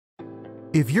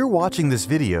If you're watching this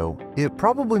video, it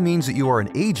probably means that you are an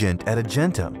agent at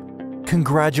Agentum.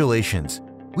 Congratulations!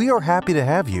 We are happy to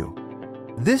have you.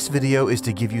 This video is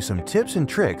to give you some tips and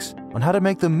tricks on how to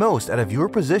make the most out of your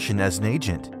position as an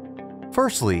agent.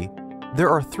 Firstly, there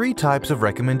are 3 types of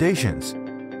recommendations: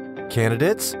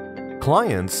 candidates,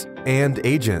 clients, and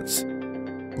agents.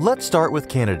 Let's start with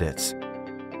candidates.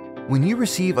 When you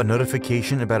receive a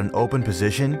notification about an open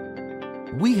position,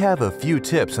 we have a few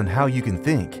tips on how you can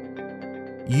think.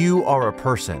 You are a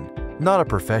person, not a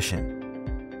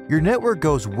profession. Your network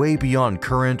goes way beyond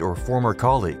current or former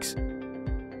colleagues.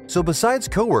 So besides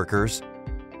coworkers,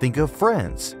 think of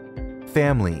friends,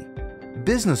 family,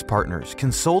 business partners,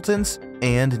 consultants,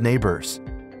 and neighbors.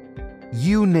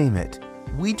 You name it,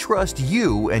 we trust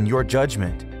you and your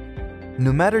judgment,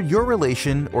 no matter your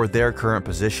relation or their current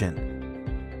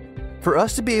position. For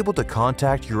us to be able to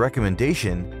contact your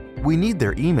recommendation, we need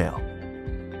their email.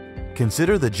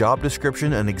 Consider the job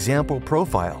description an example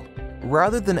profile,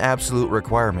 rather than absolute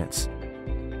requirements.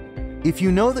 If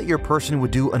you know that your person would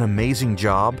do an amazing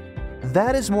job,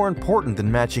 that is more important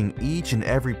than matching each and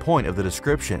every point of the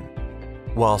description.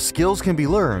 While skills can be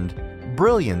learned,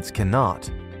 brilliance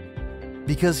cannot.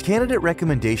 Because candidate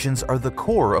recommendations are the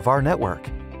core of our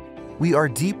network. We are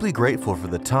deeply grateful for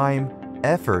the time,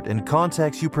 effort, and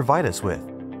context you provide us with,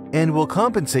 and will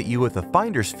compensate you with a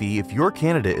finder's fee if your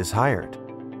candidate is hired.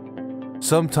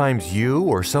 Sometimes you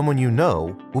or someone you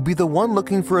know will be the one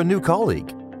looking for a new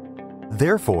colleague.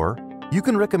 Therefore, you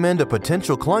can recommend a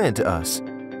potential client to us.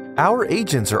 Our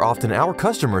agents are often our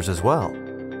customers as well.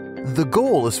 The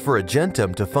goal is for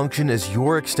Agentum to function as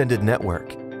your extended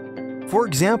network. For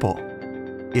example,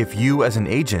 if you as an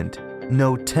agent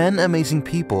know 10 amazing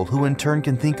people who in turn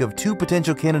can think of 2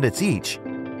 potential candidates each,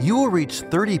 you will reach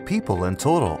 30 people in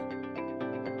total.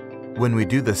 When we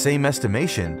do the same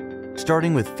estimation,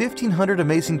 starting with 1,500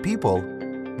 amazing people,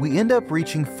 we end up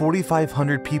reaching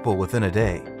 4,500 people within a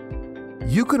day.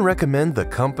 You can recommend the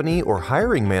company or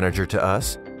hiring manager to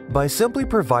us by simply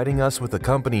providing us with a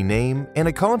company name and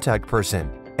a contact person,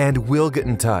 and we'll get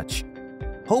in touch.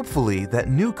 Hopefully, that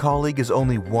new colleague is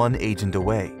only 1 agent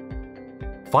away.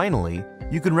 Finally,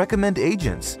 you can recommend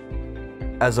agents.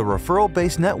 As a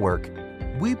referral-based network,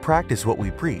 we practice what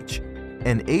we preach,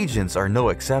 and agents are no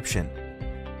exception.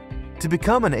 To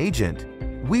become an agent,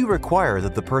 we require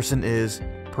that the person is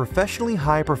professionally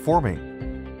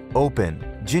high-performing, open,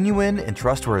 genuine, and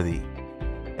trustworthy,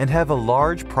 and have a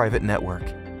large private network.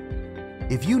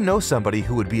 If you know somebody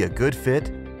who would be a good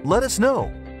fit, let us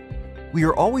know. We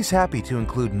are always happy to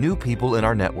include new people in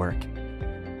our network.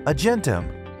 Agentum.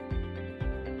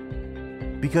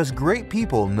 Because great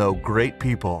people know great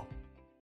people.